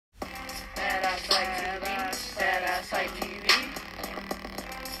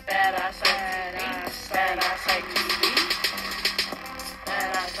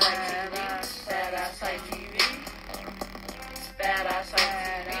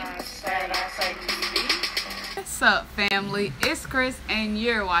What's up, family? It's Chris, and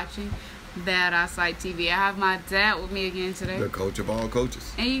you're watching That Eyesight TV. I have my dad with me again today. The coach of all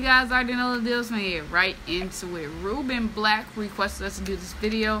coaches. And you guys already know the deal, so we get right into it. Ruben Black requested us to do this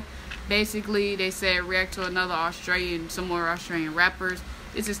video. Basically, they said react to some more Australian rappers.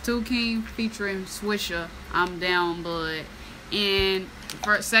 This is Two King featuring Swisha. I'm down, bud. And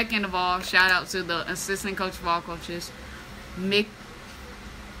second of all, shout out to the assistant coach of all coaches,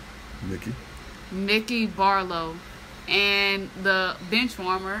 Mickey Barlow, and the bench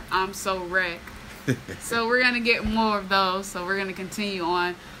warmer, I'm So Wreck. So we're going to get more of those, so we're going to continue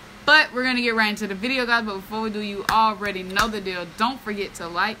on. But we're going to get right into the video, guys. But before we do, you already know the deal. Don't forget to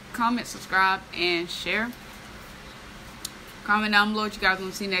like, comment, subscribe, and share. Comment down below what you guys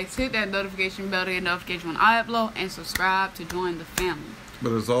want to see next. Hit that notification bell to get notification when I upload, and subscribe to join the family.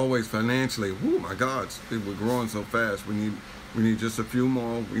 But as always, financially, oh my God, we're growing so fast. We need just a few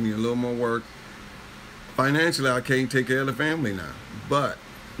more. We need a little more work. Financially, I can't take care of the family now, but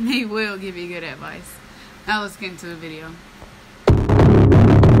he will give you good advice. Now let's get into the video.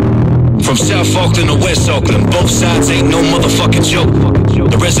 From South Auckland to West Auckland, both sides ain't no motherfucking joke.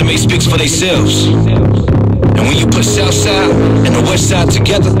 The resume speaks for themselves. And when you put South Side and the West Side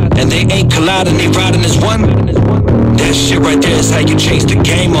together, and they ain't colliding, they riding as one, that shit right there is how you change the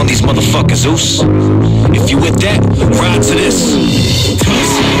game on these motherfuckers, Oos. If you with that, ride to this.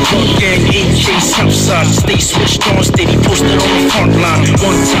 Gang, AK, Southside, stay switched on, steady posted on the front line.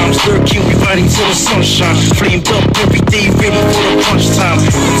 One time, third king, we riding till the sunshine. Flamed up every day, ready for the punch time.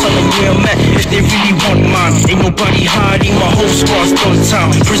 Tell them where I'm at if they really want mine. Ain't nobody hiding, my whole squad's done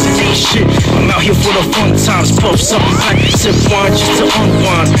time. Prison ain't shit, I'm out here for the fun times. Puff something back, sip wine just to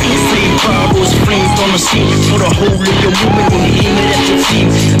unwind. Flame bottles, flamed on the scene. Put a hole in your woman when you aim it at your team.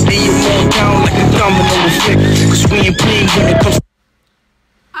 Lay your all down like a domino effect, cause we ain't playing when it comes.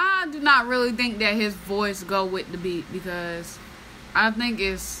 I do not really think that his voice go with the beat, because I think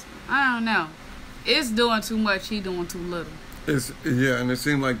I don't know. It's doing too much, he doing too little. Yeah, and it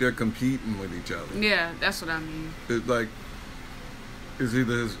seems like they're competing with each other. Yeah, that's what I mean. It's like, it's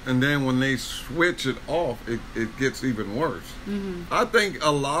either, and then when they switch it off, it gets even worse. I think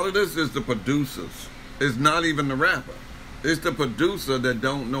a lot of this is the producers. It's not even the rapper. It's the producer that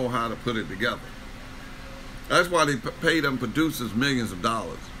don't know how to put it together. That's why they pay them producers millions of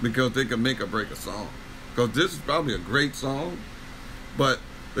dollars, because they can make or break a song. Because this is probably a great song, but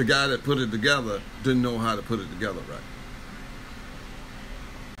the guy that put it together didn't know how to put it together right.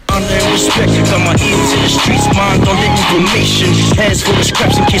 Respect, got my ears in the streets, mind on the information. Hands full of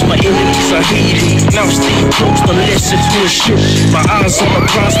scraps in case my enemies are hating. Now stay close, the less it's real shit. My eyes on the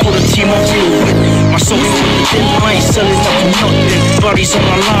prize for the team I'm real with. My soul is with the thin, I ain't selling up for nothing. Bodies on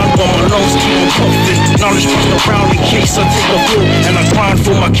my line, while my lungs keep on puffing. Knowledge passed around in case I take a pill. And I grind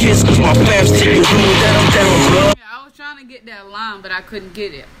for my kids, cause my fams take a rule that I'm down, blood. Yeah, I was trying to get that line, but I couldn't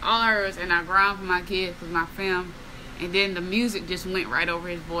get it. All I heard was, and I grind for my kids, cause my fam. And then the music just went right over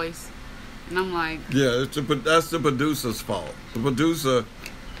his voice. And I'm like, yeah, that's the producer's fault. The producer,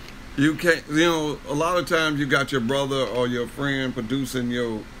 you can't, a lot of times you got your brother or your friend producing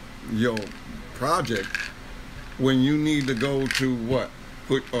your project when you need to go to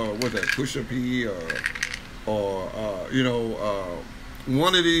PSWISHA P or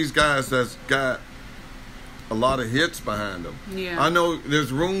one of these guys that's got a lot of hits behind them. Yeah. I know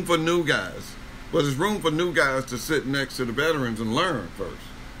there's room for new guys, but there's room for new guys to sit next to the veterans and learn first.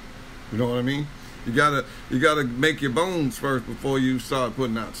 You know what I mean? You gotta make your bones first before you start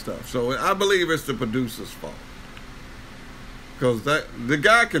putting out stuff. So I believe it's the producer's fault, because the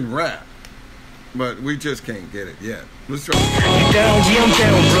guy can rap, but we just can't get it yet. Let's try. You down, yeah, I'm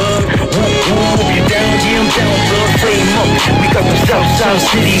down, blood. You down, yeah, I'm down, blood. Flame up, we got the South Side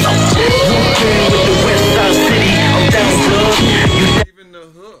City. With the West Side City, I'm down, blood. Even the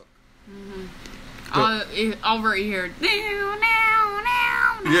hook. Over here.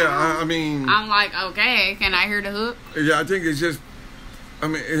 Yeah, I mean, I'm like, okay, can I hear the hook? Yeah, I think it's just,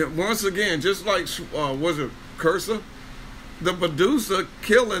 once again, just like, was it Cursor? The producer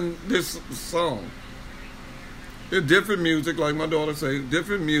killing this song. It's different music, like my daughter says,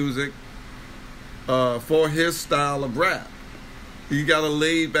 different music for his style of rap. He got a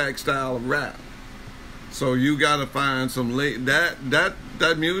laid-back style of rap. So you got to find some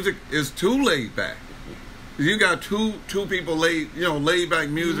that music is too laid back. You got two people laid back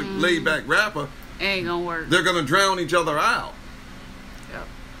music, laid back rapper. It ain't gonna work. They're gonna drown each other out. Yep.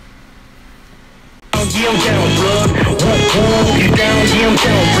 Yeah, I'm down, blood. You down, yeah, I'm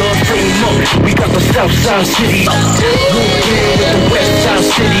down, blood. Flame up, we got the South Side City. With the West Side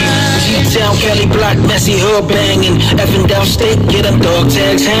Southside City. G-Town, Cali block, messy hood banging. Effing downstate, get them dog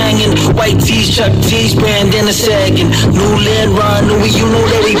tags hanging. White tees, Chuck tees, bandana sagging. New land, Ron, Louis, you know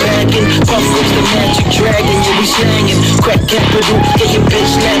that we packing. Puff was the magic dragon, yeah, we slanging. Crack capital, get your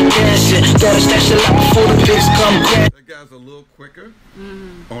bitch lap dancing. Gotta stash a lot before the pigs come crack. That guy's a little quicker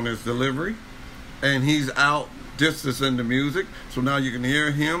on his delivery, and he's out distancing the music, so now you can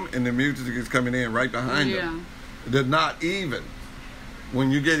hear him, and the music is coming in right behind him. They're not even. When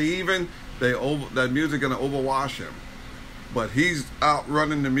you get even, that music gonna overwash him. But he's out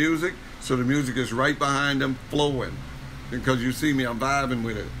running the music, so the music is right behind him, flowing. Because you see me, I'm vibing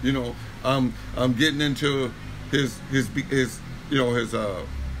with it. You know, I'm getting into his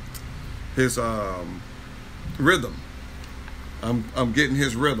rhythm. I'm getting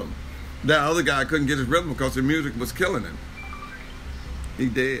his rhythm. That other guy couldn't get his rhythm because the music was killing him. He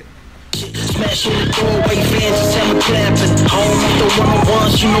dead. Smashing the doorway, fans just hammer clapping. Home with the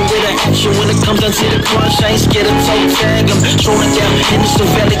one-on-ones, you know where the action. When it comes down to the crunch, I ain't scared to toe tag them. Throwing down in the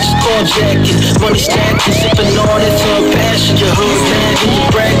Savannah, just carjacking. Money stacking, sipping on it to a passion. Your hood lagging, you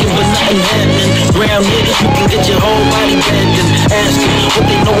bragging, but nothing happening. Round here, you can get your whole body bending. Asking what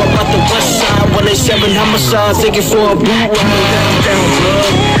they know about the west side. When they 7 homicides, taking for a boot ride. Down, blood.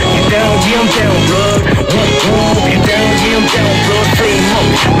 You down, yeah, I'm down, blood. You down, yeah, I'm down, blood. Flame up,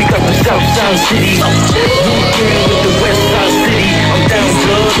 we got the Southside City. With the Westside City. I'm down,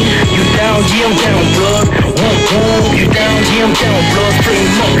 blood. You down, yeah, I'm down, blood. You down, yeah, I'm down, blood.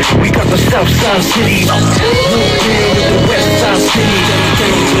 Flame up, we got the Southside City. With the Westside City.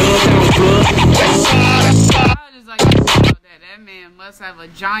 I just like to talk about that. That man must have a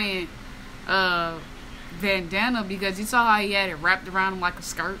giant bandana, because you saw how he had it wrapped around him like a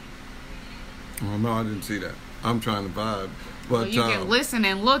skirt. Oh no, I didn't see that. I'm trying to vibe. But well, you can listen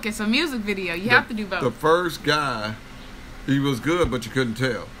and look. It's a music video. You have to do both. The first guy, he was good, but you couldn't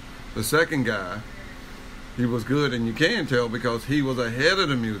tell. The second guy, he was good, and you can tell because he was ahead of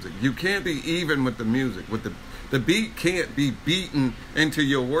the music. You can't be even with the music. With the beat can't be beaten into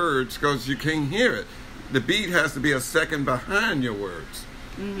your words because you can't hear it. The beat has to be a second behind your words.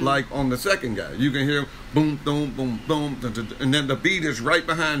 Like on the second guy, you can hear boom, boom, boom, boom, and then the beat is right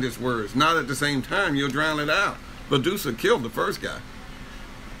behind his words. Not at the same time, you'll drown it out. Producer killed the first guy.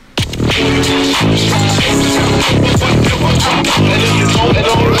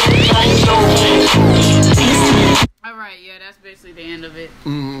 All right, yeah, that's basically the end of it.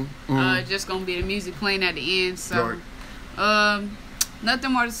 Just gonna be the music playing at the end. So,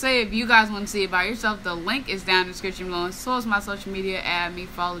 nothing more to say. If you guys want to see it by yourself, the link is down in the description below. And so is my social media. Add me,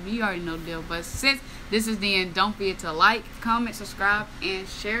 follow me. You already know the deal. But since this is the end, don't forget to like, comment, subscribe, and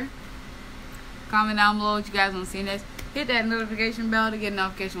share. Comment down below what you guys want to see next. Hit that notification bell to get a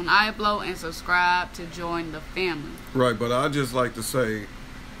notification when I upload, and subscribe to join the family. Right, but I just like to say,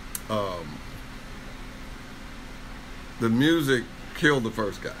 the music killed the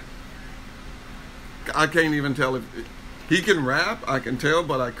first guy. I can't even tell if he can rap. I can tell,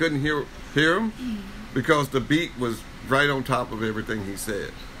 but I couldn't hear him because the beat was right on top of everything he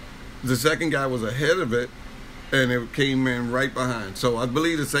said. The second guy was ahead of it, and it came in right behind. So I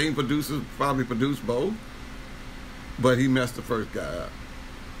believe the same producer probably produced both, but he messed the first guy up.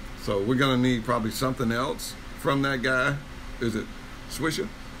 So we're gonna need probably something else from that guy. Is it Swisha?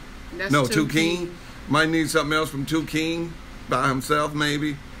 That's No, Two King. Might need something else from Two King by himself,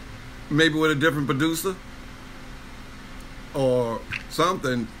 maybe with a different producer or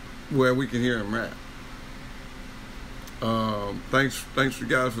something where we can hear him rap. Thanks you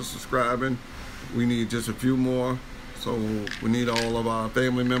guys for subscribing. We need just a few more, so we need all of our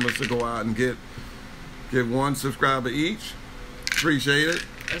family members to go out and get 1 subscriber each. Appreciate it.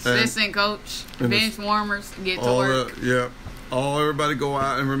 Assistant coach, bench warmers, get to work. Everybody go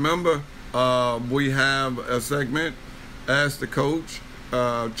out, and remember, we have a segment, Ask the Coach.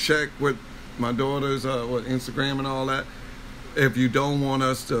 Check with my daughter's Instagram and all that. If you don't want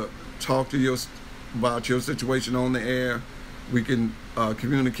us to talk to you about your situation on the air, we can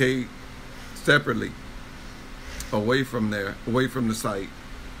communicate separately away from the site,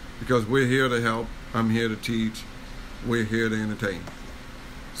 because we're here to help. I'm here to teach. We're here to entertain.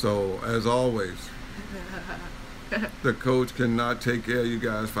 So as always, the coach cannot take care of you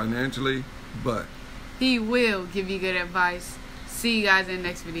guys financially, but he will give you good advice. See you guys in the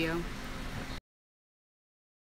next video.